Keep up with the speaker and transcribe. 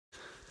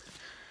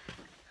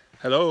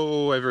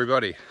Hello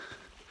everybody,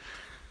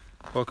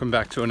 welcome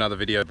back to another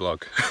video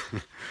blog.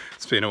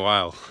 It's been a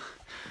while.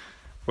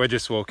 We're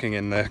just walking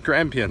in the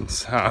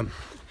Grampians.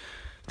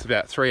 It's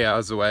about 3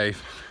 hours away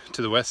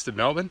to the west of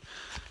Melbourne.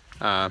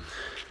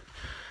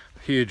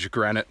 Huge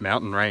granite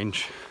mountain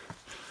range,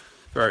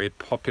 very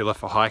popular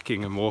for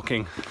hiking and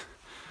walking.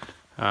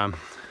 I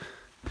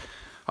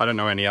don't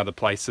know any other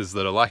places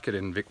that are like it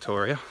in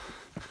Victoria.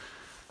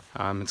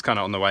 It's kind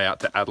of on the way out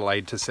to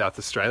Adelaide to South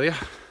Australia.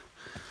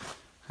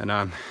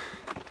 And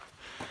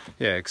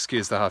yeah,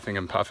 excuse the huffing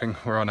and puffing.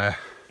 We're on I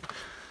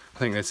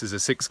think this is a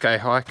 6k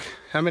hike.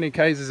 How many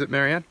k's is it,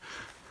 Marianne?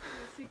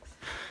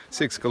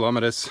 6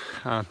 kilometers.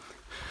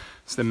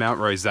 It's the Mt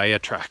Rosea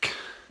track.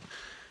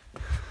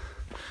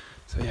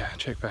 So yeah,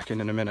 check back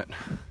in a minute.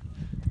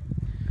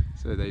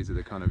 So these are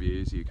the kind of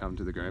views you come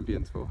to the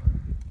Grampians for.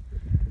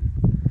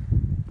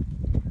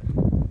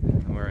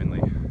 And we're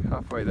only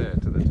halfway there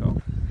to the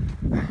top.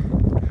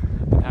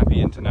 And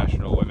happy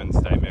International Women's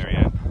Day,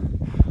 Marianne,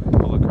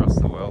 all across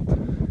the world.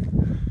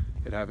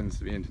 It happens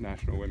to be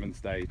International Women's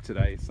Day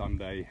today,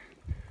 Sunday,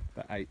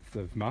 the 8th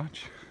of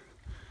March.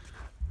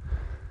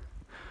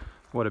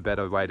 What a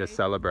better way to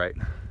celebrate.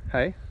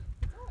 Hey?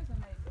 It's always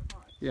on the 8th of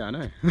March. Yeah, I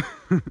know.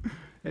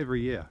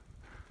 Every year.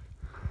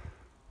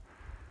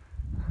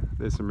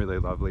 There's some really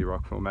lovely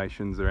rock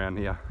formations around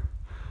here.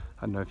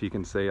 I don't know if you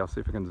can see, I'll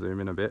see if I can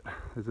zoom in a bit.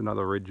 There's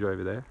another ridge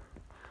over there.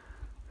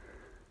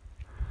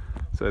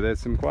 So there's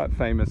some quite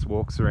famous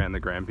walks around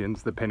the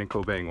Grampians, the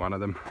Pinnacle being one of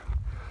them,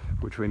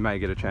 which we may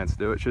get a chance to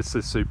do. It's just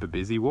a super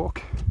busy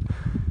walk,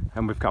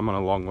 and we've come on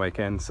a long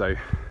weekend, so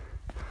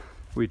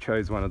we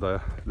chose one of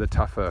the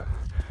tougher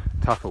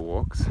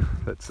walks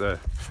that's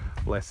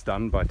less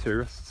done by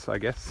tourists, I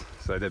guess,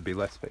 so there'd be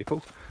less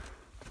people.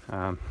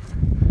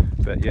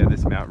 But yeah,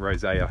 this Mt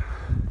Rosea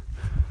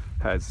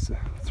has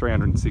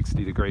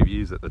 360-degree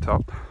views at the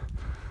top,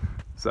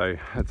 so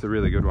it's a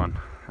really good one.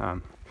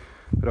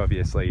 But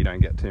obviously you don't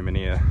get too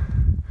many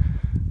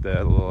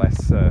the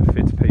less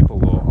fit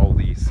people or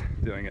oldies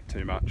doing it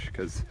too much,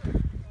 because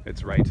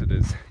it's rated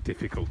as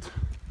difficult.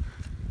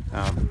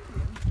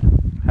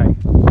 Hey?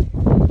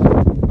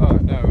 Oh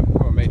no,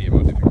 or medium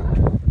or difficult.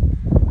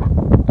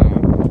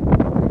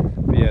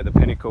 But yeah, the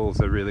Pinnacle's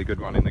a really good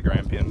one in the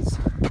Grampians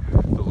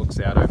that looks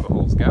out over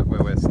Halls Gap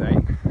where we're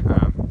staying.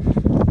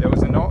 There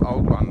was an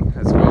old one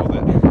as well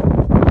that I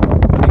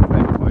think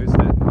they've closed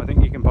it. I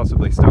think you can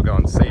possibly still go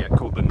and see it,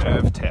 called the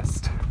Nerve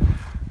Test.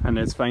 And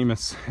it's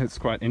famous, it's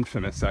quite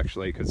infamous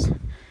actually, because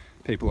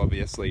people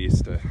obviously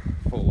used to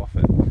fall off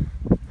it.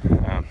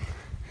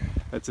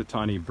 It's a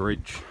tiny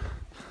bridge,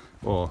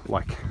 or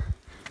like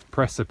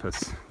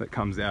precipice, that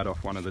comes out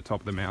off one of the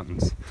top of the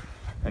mountains,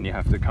 and you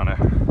have to kind of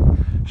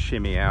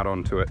shimmy out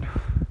onto it,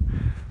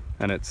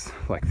 and it's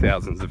like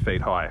thousands of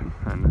feet high,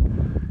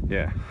 and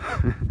yeah,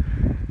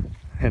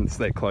 hence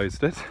they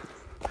closed it,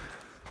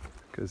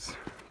 because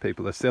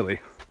people are silly.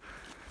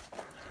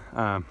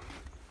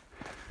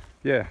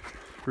 Yeah,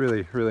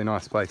 really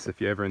nice place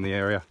if you're ever in the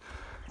area.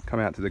 Come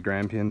out to the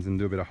Grampians and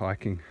do a bit of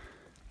hiking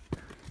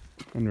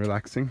and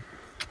relaxing,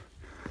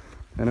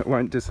 and it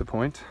won't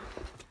disappoint.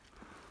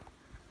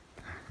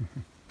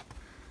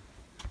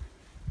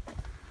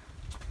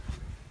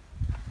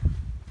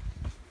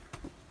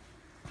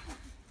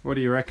 What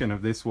do you reckon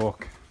of this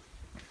walk?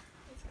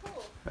 It's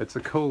cool. It's a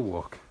cool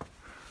walk.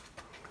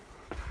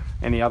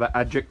 Any other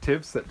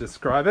adjectives that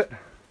describe it?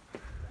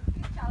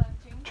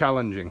 Challenging.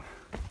 Challenging.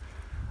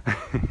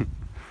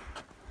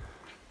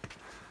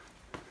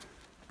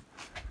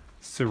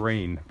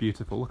 Serene,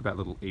 beautiful. Look at that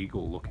little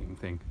eagle looking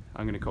thing.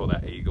 I'm going to call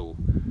that Eagle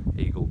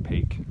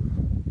Peak.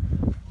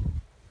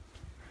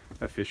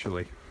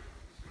 Officially.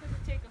 Let me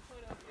take a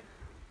photo of you.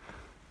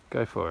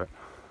 Go for it.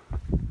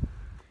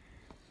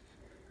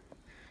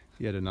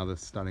 Yet another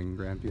stunning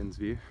Grampians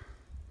view.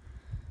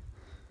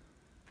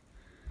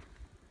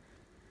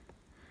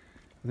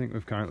 I think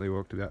we've currently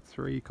walked about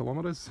 3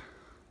 kilometers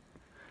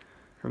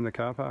from the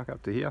car park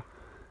up to here.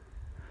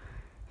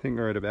 I think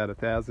we're at about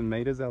 1,000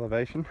 meters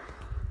elevation.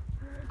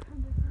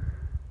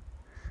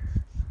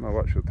 My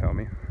watch will tell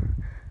me.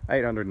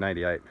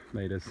 888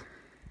 meters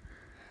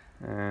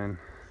and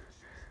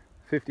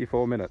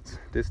 54 minutes.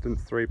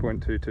 Distance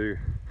 3.22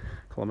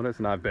 kilometers,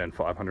 and I've burned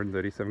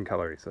 537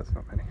 calories. That's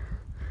not many.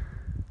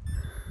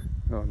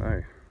 Oh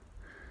no.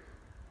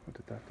 What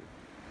did that do?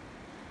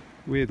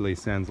 Weirdly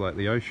sounds like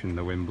the ocean,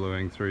 the wind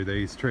blowing through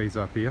these trees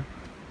up here.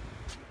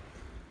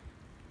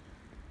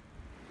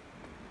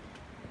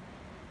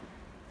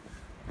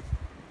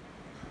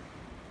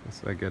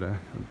 So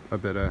I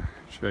better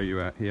show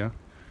you out here.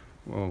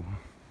 Well,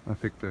 I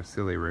picked the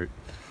silly route.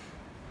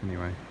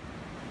 Anyway.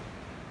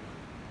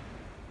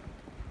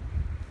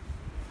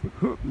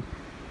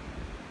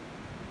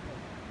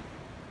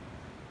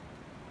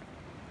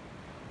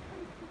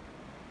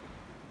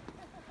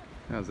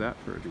 How's that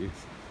for a view?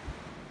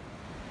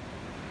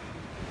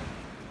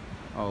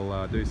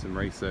 I'll do some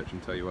research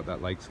and tell you what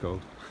that lake's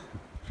called.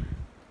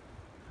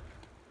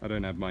 I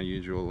don't have my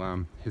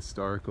usual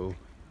historical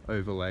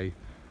overlay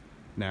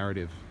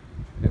narrative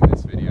in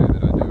this video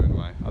that I do in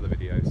my other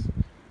videos.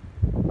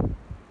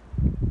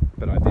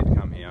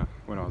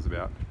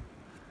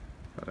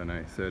 don't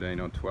know,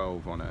 13 or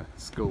 12 on a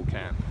school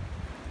camp.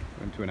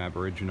 Went to an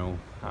Aboriginal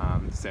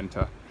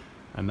centre,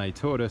 and they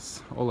taught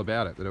us all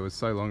about it, but it was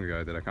so long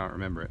ago that I can't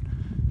remember it.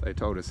 They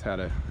told us how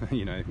to,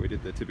 you know, we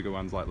did the typical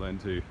ones like learn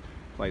to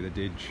play the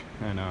didge,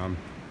 and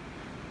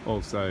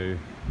also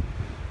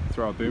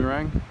throw a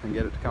boomerang and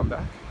get it to come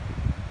back,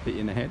 hit you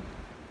in the head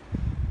if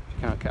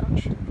you can't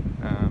catch.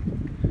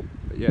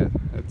 But yeah,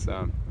 it's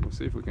we'll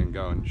see if we can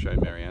go and show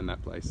Marianne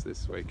that place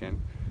this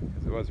weekend,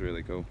 because it was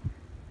really cool.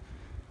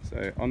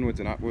 So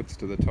onwards and upwards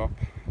to the top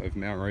of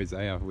Mt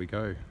Rosea we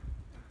go.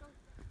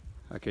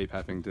 I keep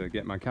having to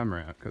get my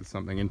camera out because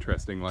something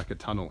interesting like a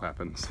tunnel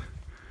happens.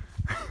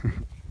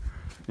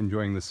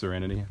 Enjoying the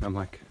serenity. I'm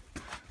like,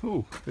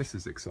 oh, this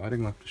is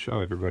exciting, I'll have to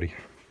show everybody.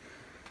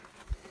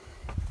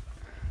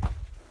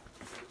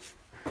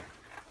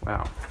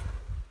 Wow.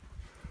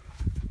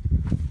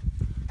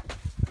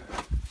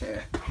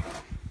 Yeah.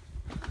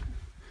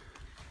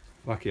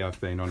 Lucky I've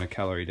been on a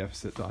calorie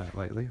deficit diet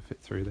lately, I fit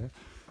through there.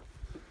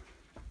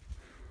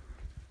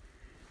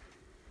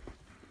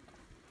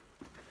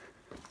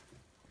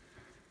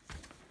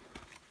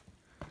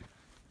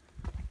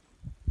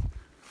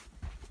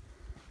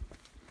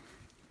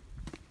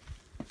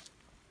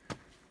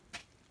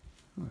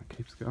 Oh, it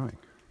keeps going.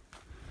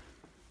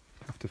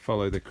 Have to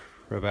follow the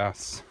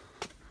crevice.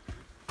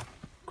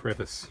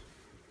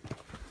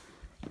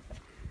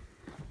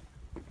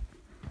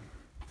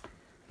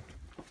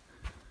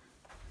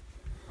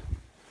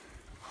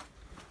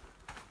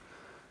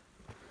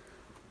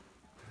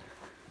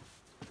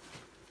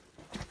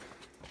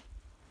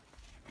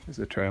 There's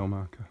a trail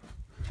marker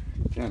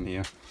down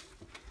here.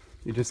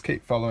 You just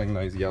keep following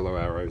those yellow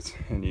arrows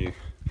and you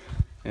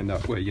end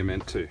up where you're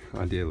meant to,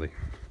 ideally.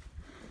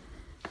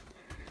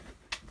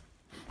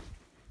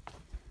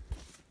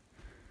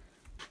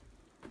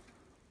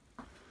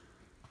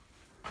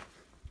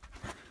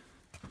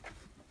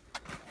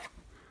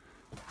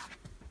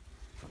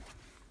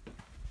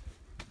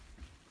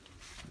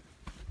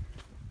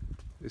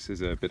 This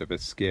is a bit of a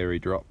scary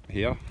drop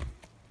here.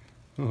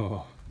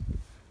 Oh,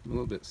 I'm a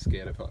little bit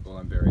scared of heights. Well,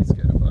 I'm very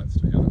scared of heights,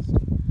 to be honest.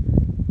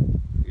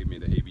 Give me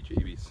the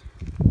heebie-jeebies.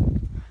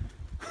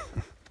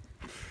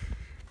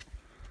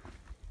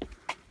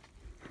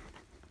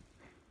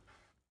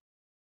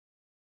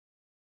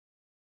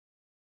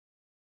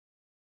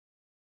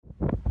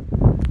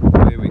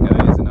 There we go.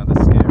 Here's another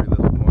scary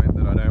little point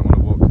that I don't want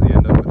to walk to the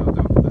end of, but I'll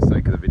do it for the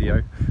sake of the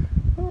video.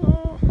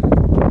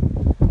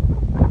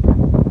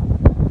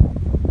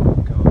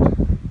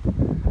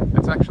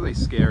 Actually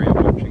scarier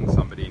watching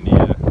somebody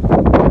near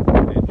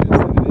edges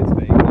than it is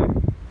being there,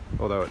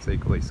 although it's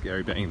equally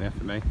scary being there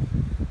for me.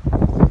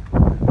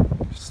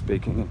 Just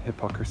speaking in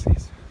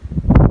hypocrisies.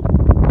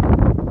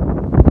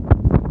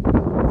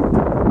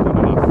 Not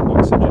enough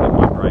oxygen in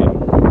my brain.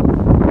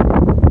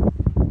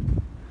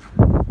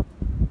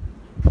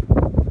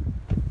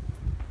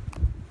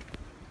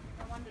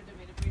 I wondered if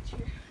it reach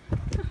you.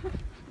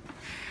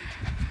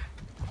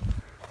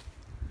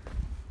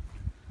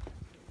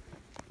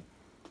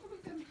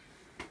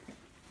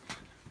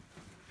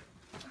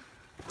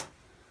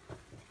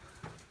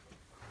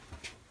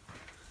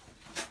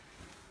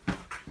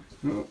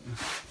 Oh,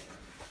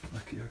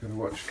 lucky I've got a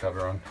watch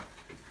cover on,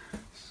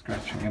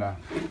 scratching it up.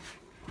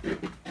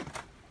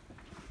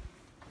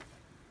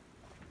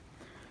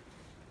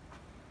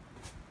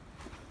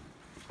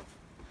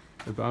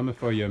 Obama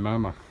for your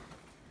mama.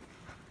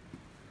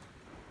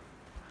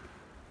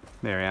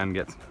 Marianne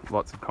gets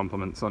lots of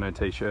compliments on her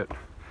t-shirt.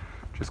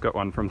 Just got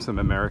one from some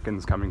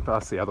Americans coming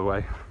past the other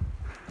way.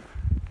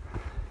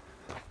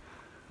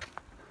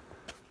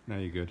 No,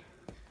 you're good.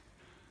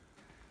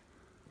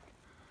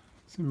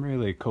 Some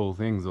really cool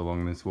things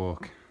along this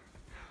walk.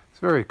 It's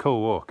a very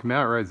cool walk.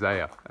 Mt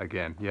Rosea,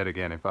 again, yet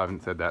again, if I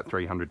haven't said that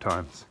 300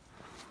 times.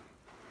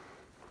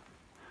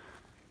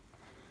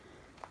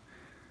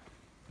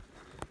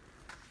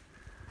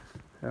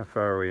 How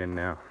far are we in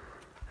now?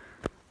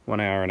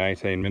 1 hour and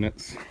 18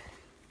 minutes.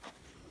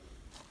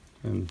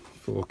 And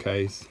 4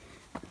 Ks.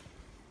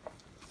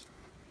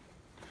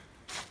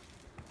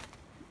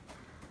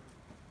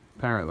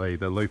 Apparently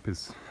the loop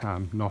is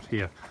not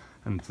here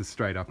and it's a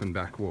straight up and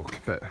back walk,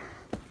 but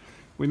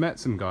we met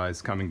some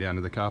guys coming down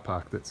to the car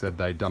park that said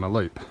they'd done a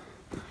loop.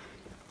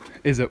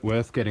 Is it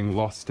worth getting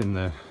lost in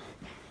the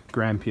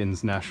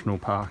Grampians National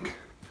Park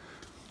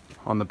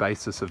on the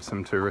basis of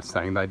some tourists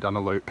saying they'd done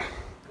a loop?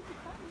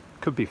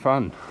 Could be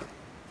fun.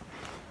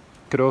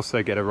 Could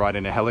also get a ride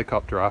in a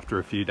helicopter after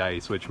a few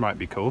days, which might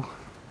be cool.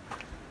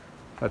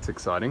 That's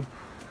exciting.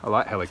 I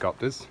like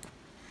helicopters.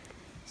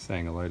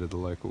 Saying hello to the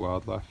local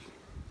wildlife.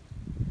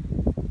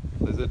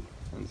 Lizard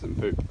and some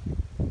poop.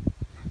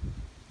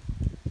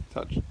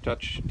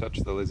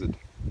 Touch the lizard.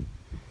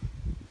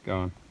 Go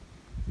on.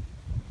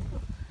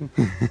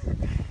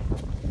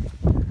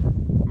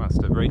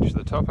 Must have reached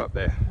the top up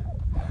there.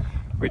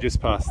 We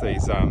just passed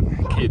these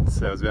kids.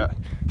 There was about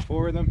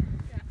 4 of them.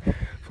 Yeah.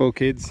 4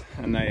 kids,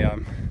 and they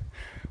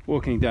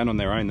walking down on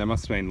their own. They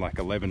must have been like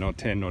 11 or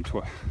 10 or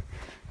 12,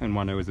 and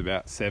one who was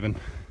about 7.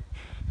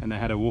 and they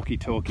had a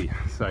walkie-talkie,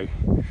 so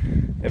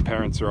their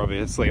parents are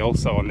obviously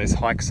also on this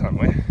hike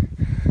somewhere.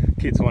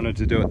 Kids wanted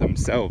to do it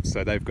themselves,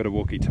 so they've got a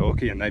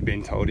walkie-talkie and they've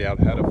been told how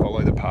to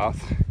follow the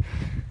path.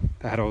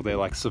 They had all their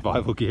like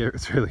survival gear.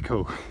 It's really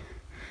cool.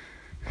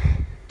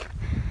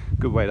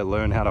 Good way to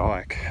learn how to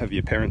hike. Have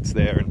your parents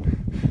there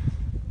and,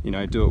 you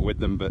know, do it with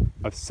them, but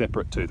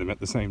separate to them at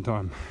the same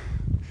time.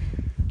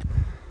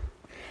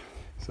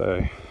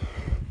 So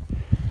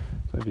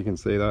if you can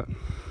see that,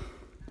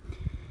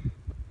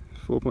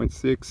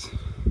 4.6,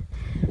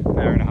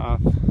 hour and a half.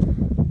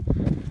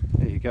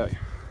 There you go.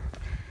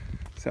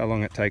 That's how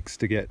long it takes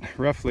to get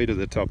roughly to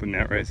the top of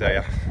Mt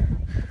Rosea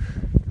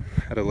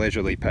at a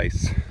leisurely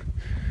pace.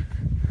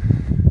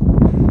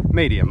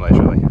 Medium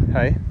leisurely,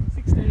 hey?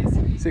 6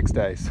 days. 6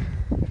 days.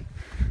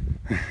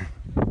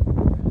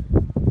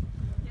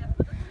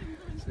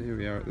 So here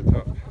we are at the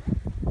top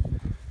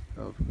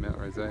of Mt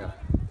Rosea.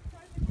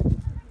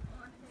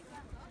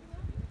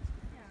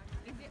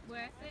 Is it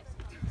worth it?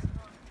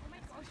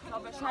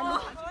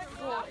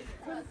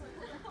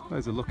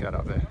 There's a lookout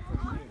up there.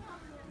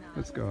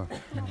 Let's go.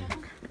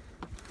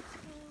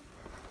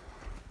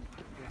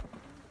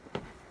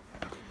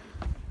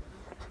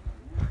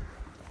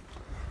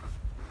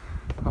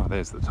 Oh,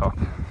 there's the top.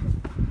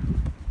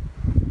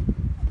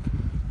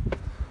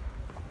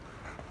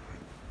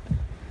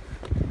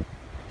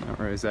 Mt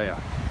Rosea.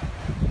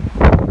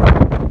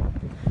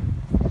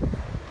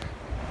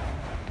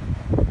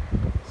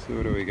 So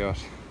what do we got?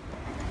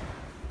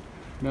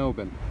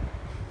 Melbourne,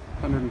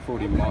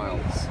 140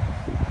 miles.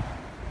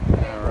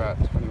 Now we're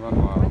at 21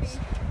 miles.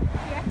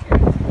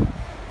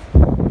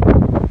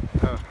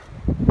 Oh.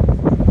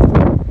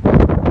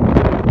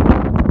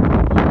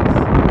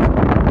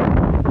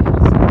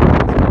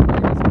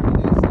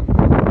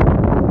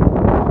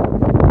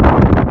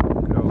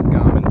 Good old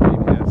Garmin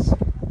GPS.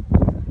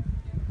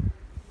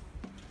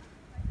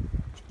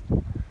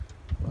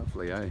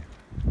 Lovely, eh?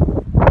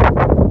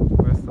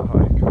 Worth the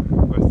hike,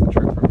 worth the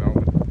trip from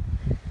Melbourne.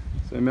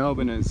 So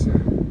Melbourne is that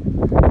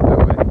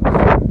way.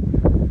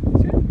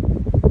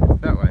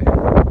 That way.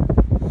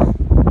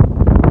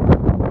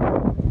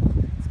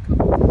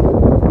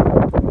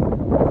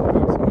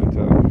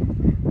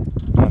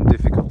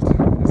 Non-difficult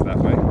is that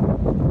way.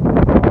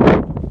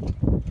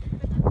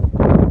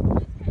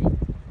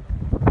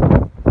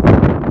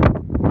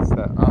 What's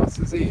that?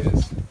 Arse's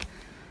ears.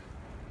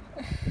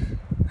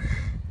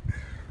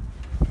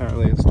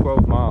 Apparently it's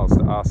 12 miles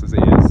to Arse's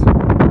ears.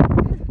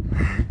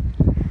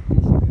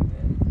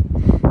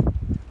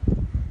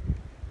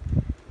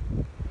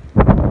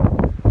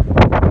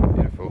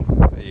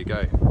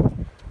 Go.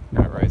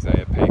 Mt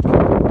Rosea Peak.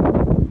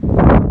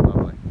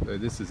 Lovely. So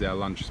this is our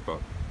lunch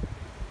spot.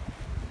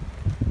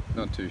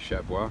 Not too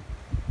shabby.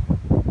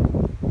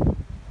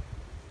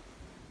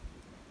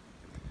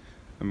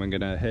 And we're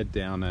going to head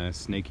down a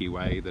sneaky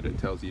way that it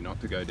tells you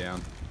not to go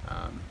down.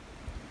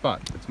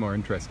 But it's more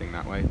interesting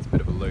that way. It's a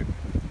bit of a loop.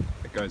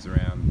 It goes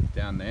around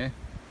down there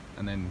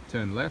and then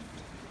turn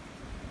left.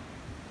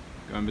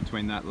 Go in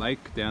between that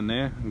lake down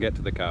there and get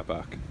to the car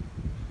park.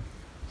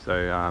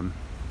 So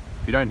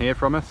if you don't hear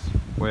from us,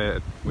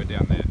 we're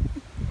down there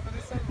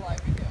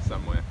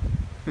somewhere.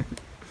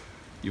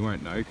 You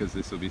won't know because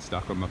this will be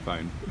stuck on my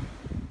phone.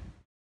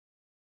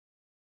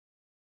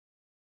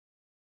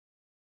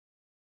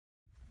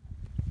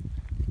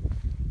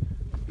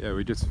 Yeah,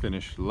 we just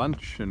finished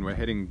lunch and we're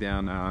heading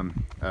down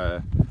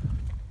a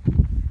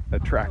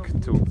track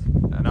to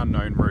an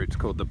unknown route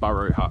called the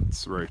Burrow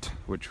Huts route,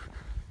 which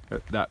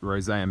that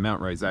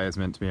Mount Rosea is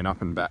meant to be an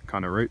up and back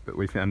kind of route, but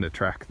we found a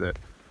track that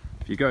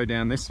if you go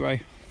down this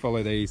way,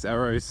 follow these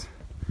arrows,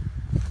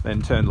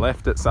 then turn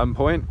left at some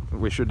point,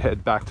 we should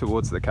head back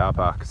towards the car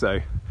park. So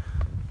if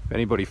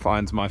anybody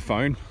finds my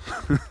phone,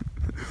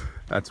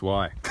 that's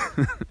why.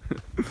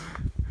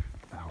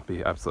 That'll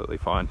be absolutely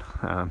fine.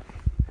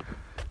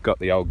 Got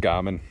the old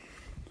Garmin,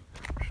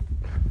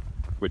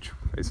 which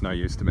is no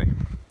use to me,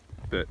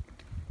 but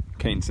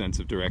keen sense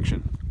of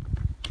direction.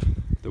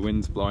 The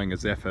wind's blowing a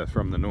zephyr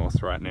from the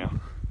north right now.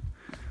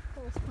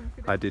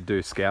 I did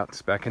do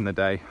scouts back in the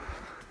day.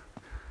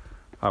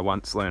 I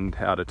once learned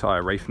how to tie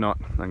a reef knot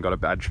and got a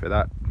badge for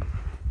that.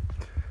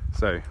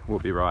 So we'll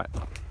be right.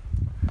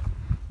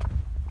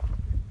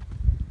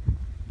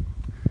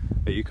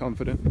 Are you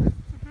confident? Mm-hmm.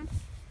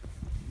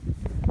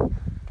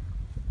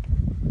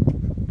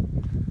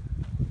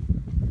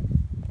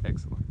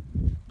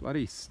 Excellent.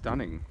 Bloody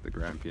stunning, the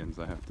Grampians,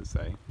 I have to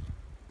say.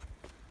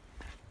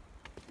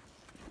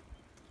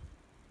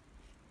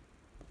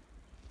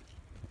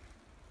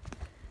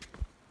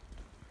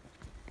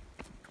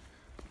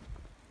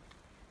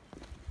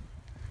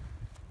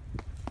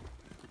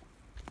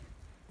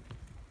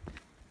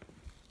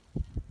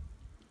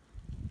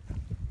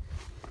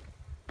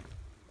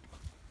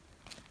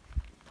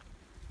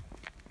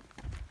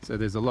 So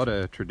there's a lot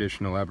of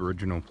traditional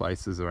Aboriginal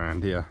places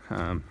around here.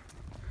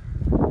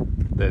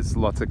 There's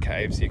lots of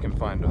caves you can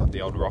find the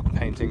old rock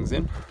paintings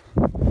in.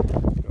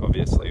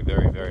 Obviously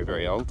very, very,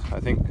 very old. I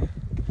think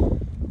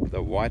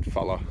the white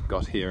fella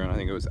got here and I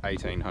think it was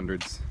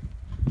 1800s,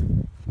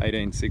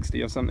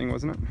 1860 or something,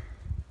 wasn't it?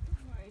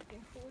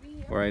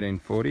 or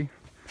 1840.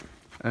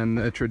 And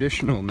the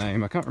traditional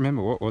name, I can't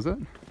remember, what was it?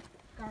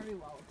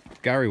 Garrywald.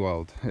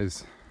 Garrywald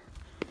is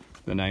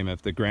the name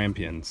of the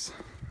Grampians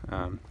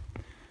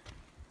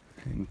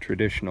in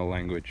traditional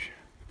language.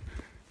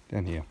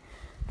 Down here.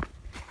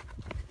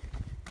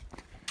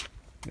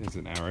 There's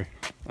an arrow.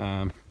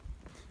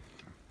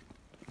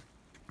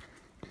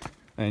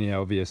 And yeah,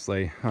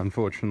 obviously,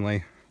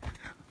 unfortunately,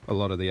 a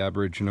lot of the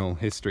Aboriginal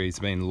history's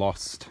been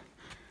lost,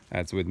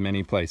 as with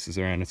many places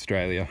around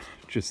Australia,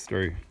 just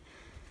through,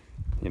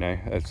 you know,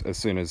 as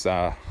soon as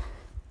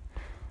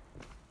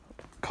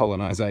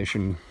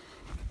colonisation,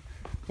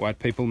 white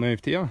people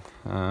moved here,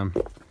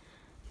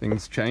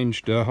 things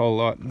changed a whole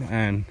lot,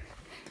 and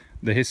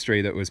the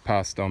history that was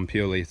passed on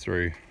purely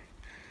through,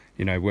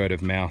 you know, word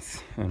of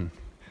mouth and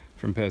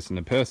from person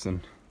to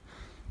person,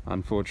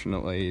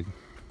 unfortunately,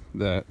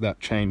 that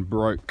chain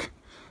broke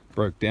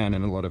down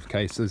in a lot of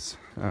cases.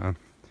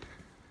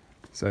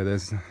 So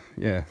there's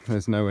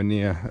nowhere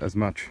near as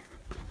much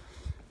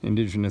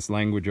Indigenous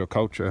language or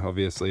culture,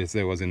 obviously, as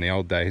there was in the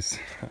old days.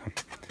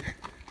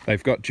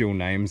 They've got dual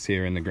names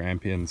here in the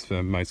Grampians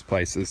for most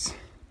places,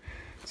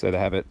 so they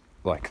have it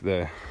like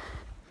the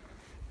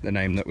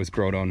name that was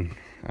brought on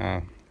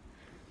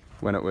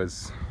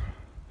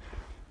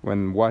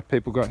when white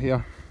people got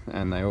here,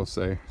 and they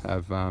also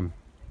have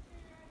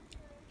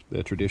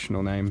their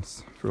traditional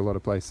names for a lot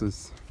of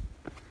places.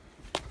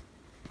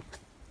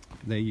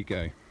 There you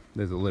go.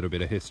 There's a little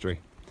bit of history.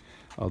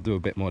 I'll do a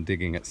bit more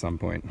digging at some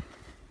point.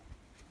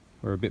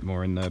 We're a bit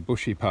more in the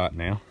bushy part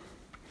now.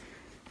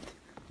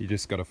 You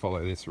just got to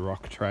follow this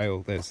rock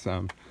trail. There's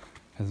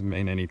hasn't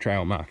been any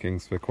trail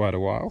markings for quite a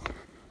while.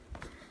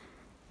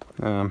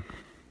 But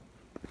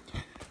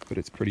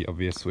it's pretty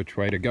obvious which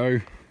way to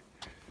go.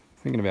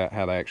 Thinking about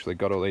how they actually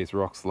got all these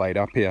rocks laid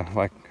up here,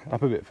 like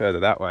up a bit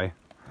further that way.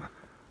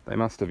 They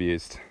must have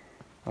used,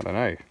 I don't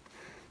know,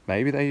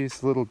 maybe they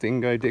used a little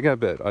dingo digger,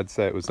 but I'd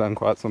say it was done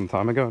quite some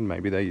time ago, and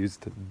maybe they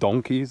used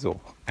donkeys or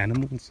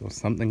animals or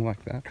something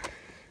like that,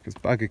 because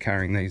bugger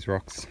carrying these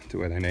rocks to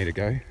where they need to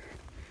go.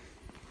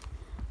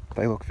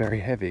 They look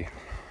very heavy.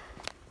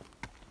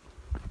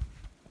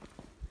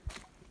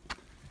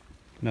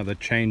 Another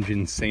change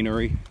in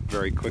scenery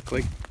very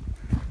quickly.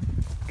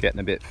 Getting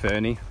a bit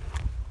ferny.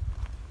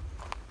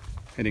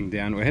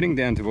 We're heading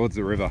down towards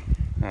the river,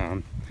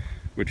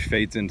 which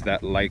feeds into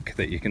that lake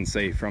that you can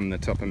see from the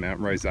top of Mt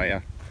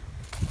Rosea.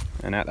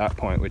 And at that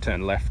point we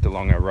turn left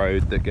along a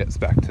road that gets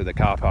back to the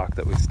car park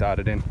that we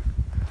started in.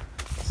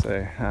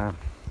 So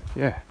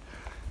yeah,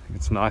 I think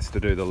it's nice to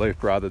do the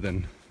loop rather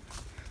than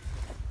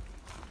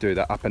do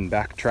the up and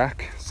back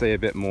track, see a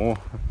bit more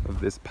of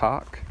this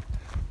park,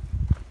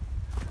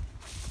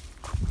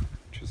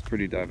 which is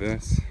pretty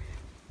diverse.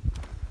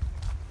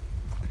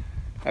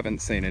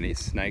 Haven't seen any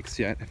snakes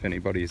yet, if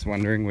anybody's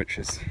wondering, which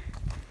is,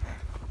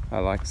 I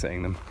like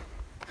seeing them.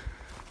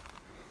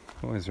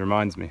 Always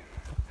reminds me.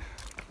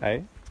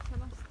 Hey?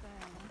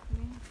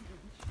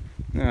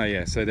 Oh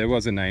yeah, so there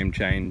was a name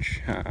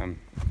change.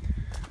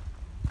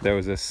 There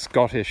was a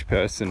Scottish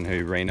person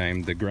who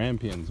renamed the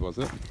Grampians, was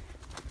it?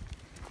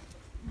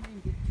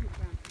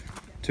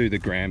 To the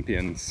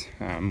Grampians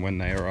when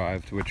they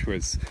arrived, which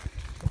was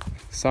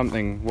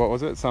something, what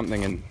was it?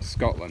 Something in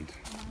Scotland.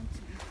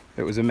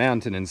 It was a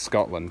mountain in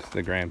Scotland,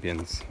 the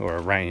Grampians, or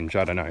a range,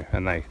 I don't know,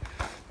 and they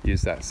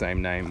used that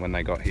same name when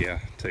they got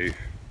here to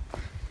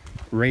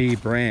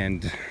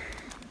rebrand.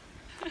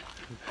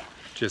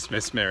 Just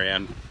missed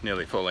Marianne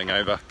nearly falling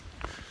over.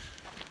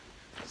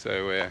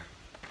 So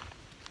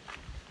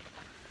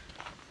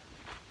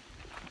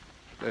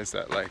there's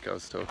that lake I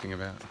was talking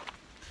about.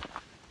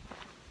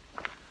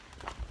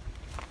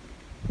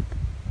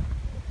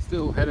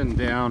 Still heading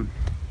down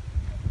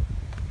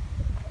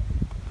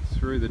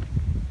through the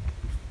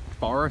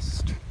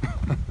forest.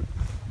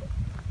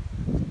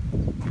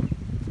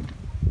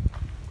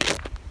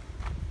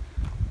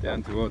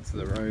 Down towards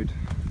the road.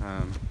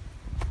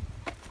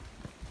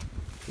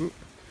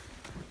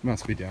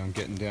 Must be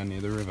getting down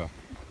near the river.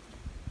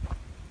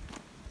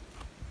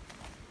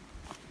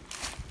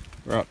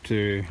 We're up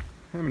to,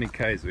 how many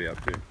Ks are we up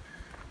to?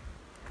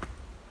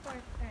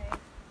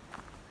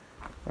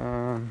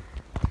 5K.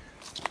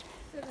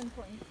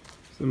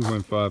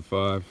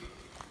 7.55.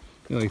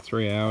 Nearly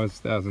 3 hours,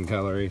 1,000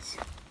 calories.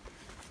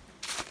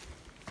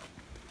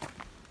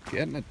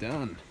 Getting it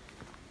done.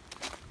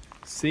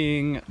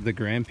 Seeing the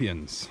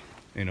Grampians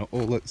in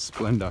all its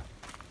splendour.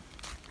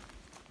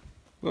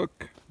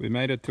 Look, we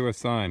made it to a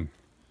sign.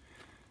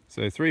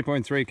 So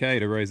 3.3k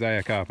to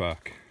Rosea car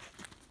park.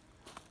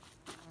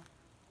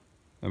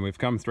 And we've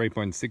come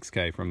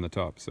 3.6k from the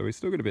top, so we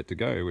still got a bit to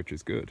go, which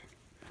is good.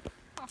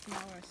 Half an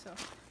hour or so.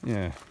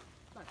 Yeah.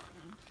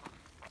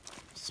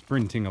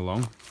 Sprinting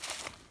along.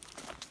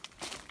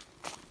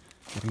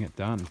 Getting it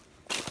done.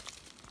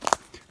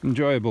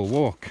 Enjoyable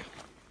walk.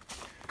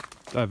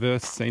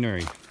 Diverse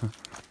scenery.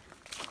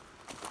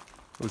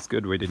 It was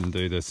good we didn't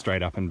do the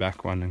straight up and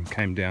back one and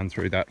came down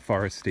through that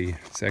foresty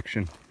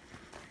section.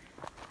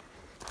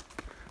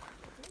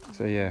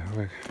 So yeah,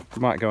 we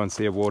might go and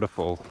see a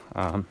waterfall.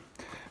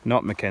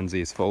 Not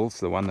Mackenzie's Falls,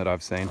 the one that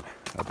I've seen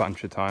a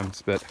bunch of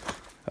times, but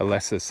a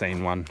lesser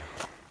seen one.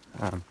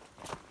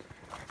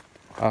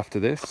 After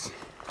this,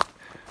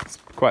 it's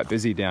quite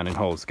busy down in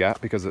Halls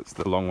Gap because it's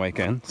the long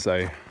weekend,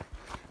 so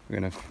we're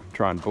going to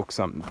try and book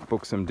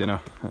some dinner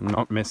and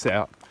not miss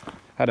out.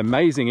 Had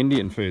amazing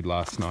Indian food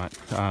last night.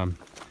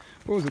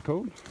 What was it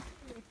called?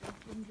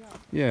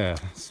 Yeah,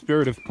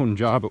 Spirit of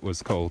Punjab it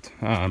was called.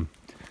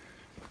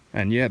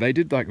 And yeah, they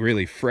did like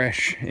really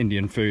fresh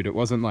Indian food. It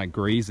wasn't like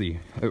greasy.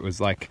 It was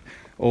like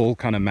all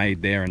kind of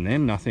made there and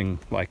then, nothing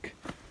like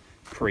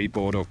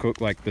pre-bought or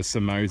cooked. Like the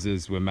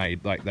samosas were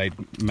made, like they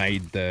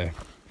made the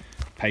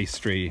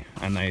pastry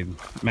and they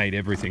made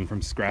everything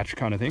from scratch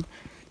kind of thing.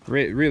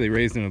 Really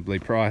reasonably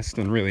priced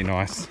and really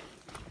nice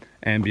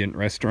ambient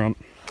restaurant.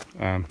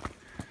 It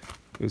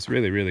was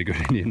really good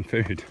Indian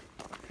food.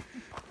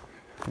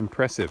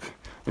 Impressive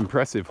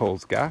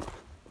Halls Gap.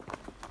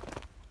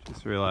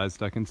 Just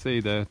realised I can see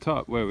the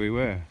top where we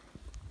were.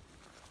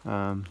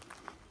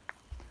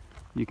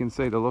 You can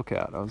see the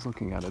lookout. I was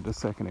looking at it a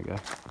second ago.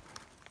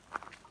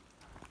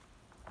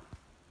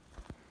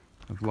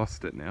 I've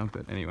lost it now,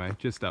 but anyway,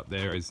 just up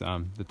there is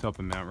the top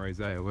of Mt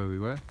Rosea where we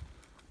were.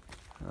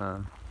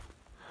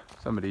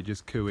 Somebody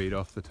just cooeyed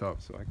off the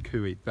top, so I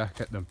cooeyed back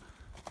at them.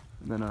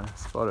 And then I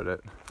spotted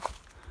it.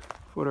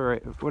 For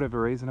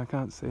whatever reason, I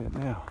can't see it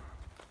now.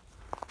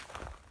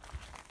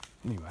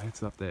 Anyway,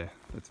 it's up there.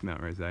 That's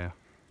Mt Rosea.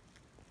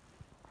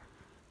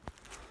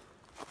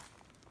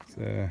 It's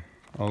an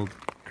old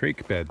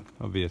creek bed,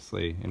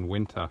 obviously, in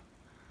winter.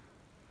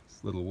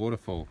 This little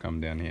waterfall come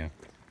down here.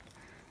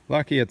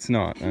 Lucky it's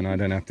not, and I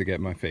don't have to get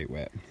my feet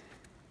wet.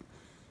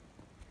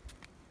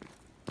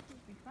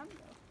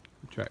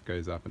 The track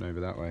goes up and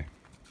over that way.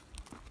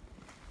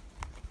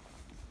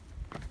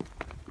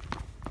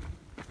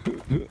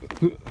 There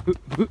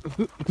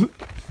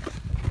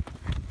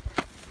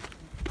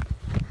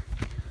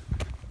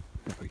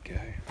we go.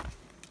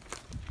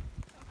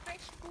 A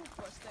fresh scoop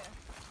was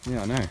there.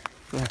 Yeah, I know.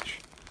 Fresh.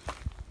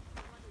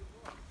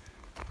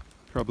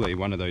 Probably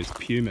one of those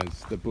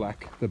pumas, the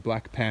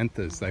black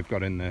panthers they've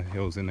got in the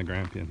hills in the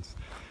Grampians.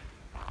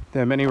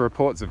 There are many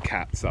reports of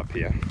cats up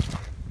here.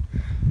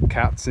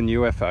 Cats and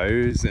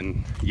UFOs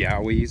and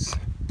yowies,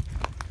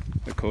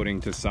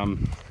 according to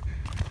some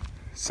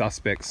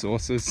suspect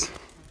sources.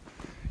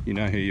 You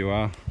know who you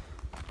are.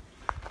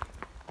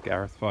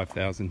 Gareth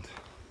 5000.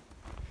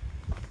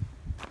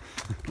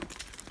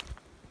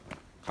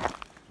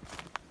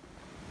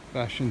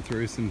 Bashing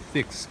through some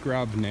thick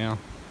scrub now.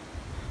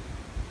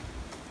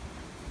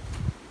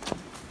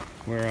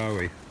 Where are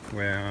we?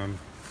 We're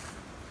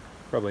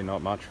probably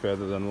not much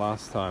further than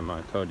last time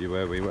I told you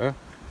where we were.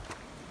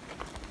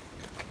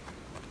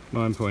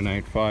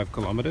 9.85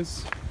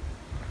 kilometres.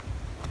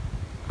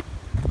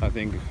 I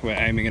think we're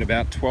aiming at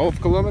about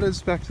 12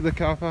 kilometres back to the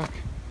car park.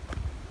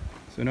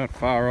 So not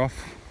far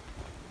off.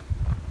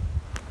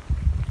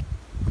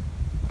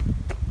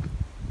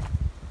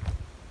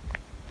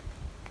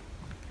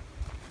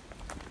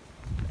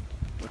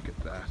 Look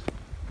at that.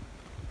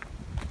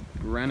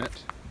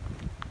 Granite.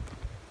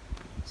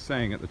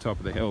 Saying at the top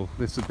of the hill,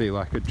 this would be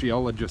like a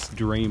geologist's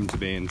dream to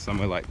be in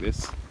somewhere like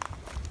this.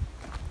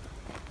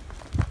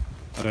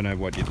 I don't know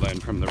what you'd learn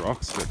from the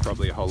rocks, but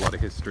probably a whole lot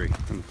of history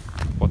and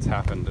what's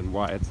happened and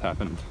why it's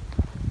happened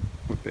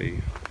would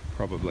be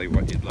probably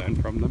what you'd learn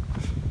from them.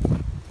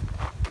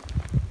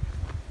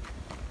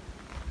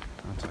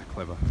 Aren't I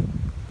clever?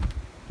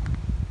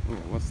 Oh,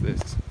 what's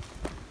this?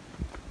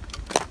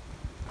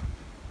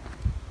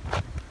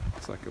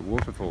 It's like a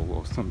waterfall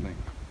or something.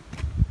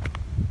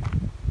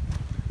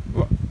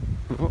 What?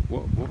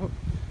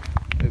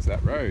 There's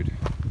that road.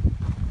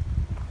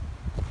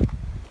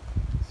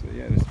 So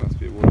yeah, this must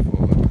be a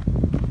waterfall.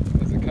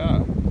 There's a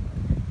car.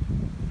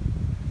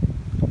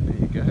 There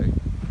you go.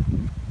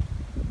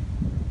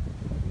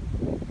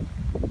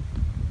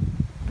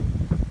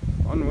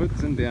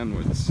 Onwards and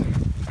downwards.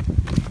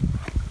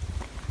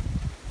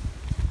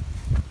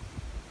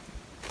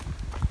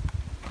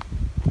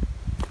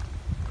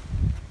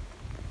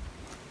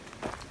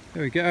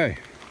 There we go.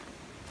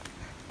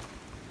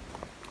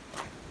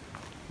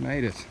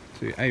 Made it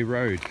to a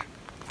road.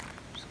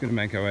 Just going to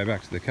make our way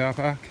back to the car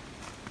park,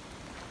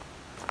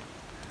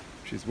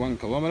 which is 1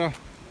 kilometre.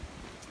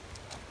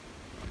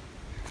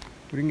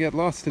 We didn't get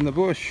lost in the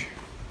bush.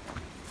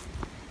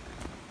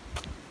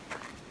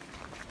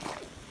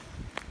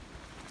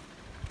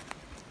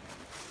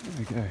 There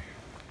we go.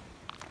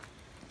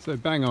 So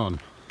bang on.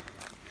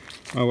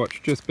 My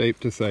watch just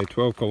beeped to say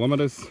 12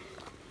 kilometres.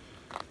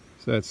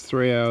 So that's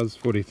 3 hours,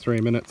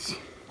 43 minutes.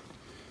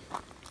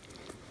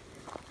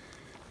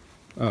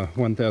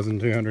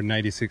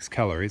 1,286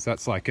 calories.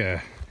 That's like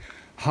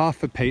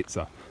half a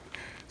pizza.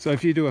 So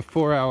if you do a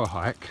 4-hour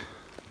hike,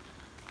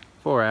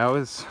 4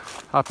 hours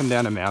up and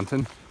down a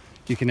mountain,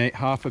 you can eat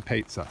half a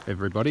pizza,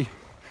 everybody.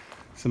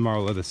 It's the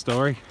moral of the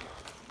story.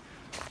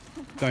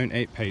 Don't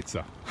eat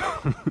pizza.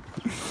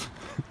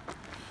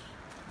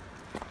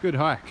 Good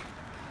hike.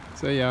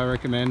 So yeah, I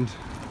recommend,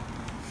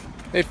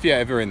 if you're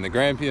ever in the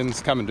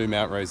Grampians, come and do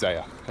Mt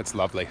Rosea. It's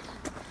lovely.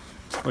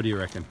 What do you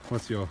reckon?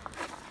 What's your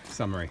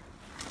summary?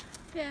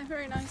 Yeah,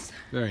 very nice.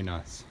 Very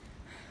nice.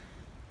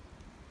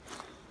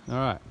 All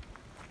right.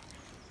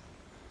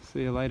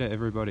 See you later,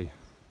 everybody.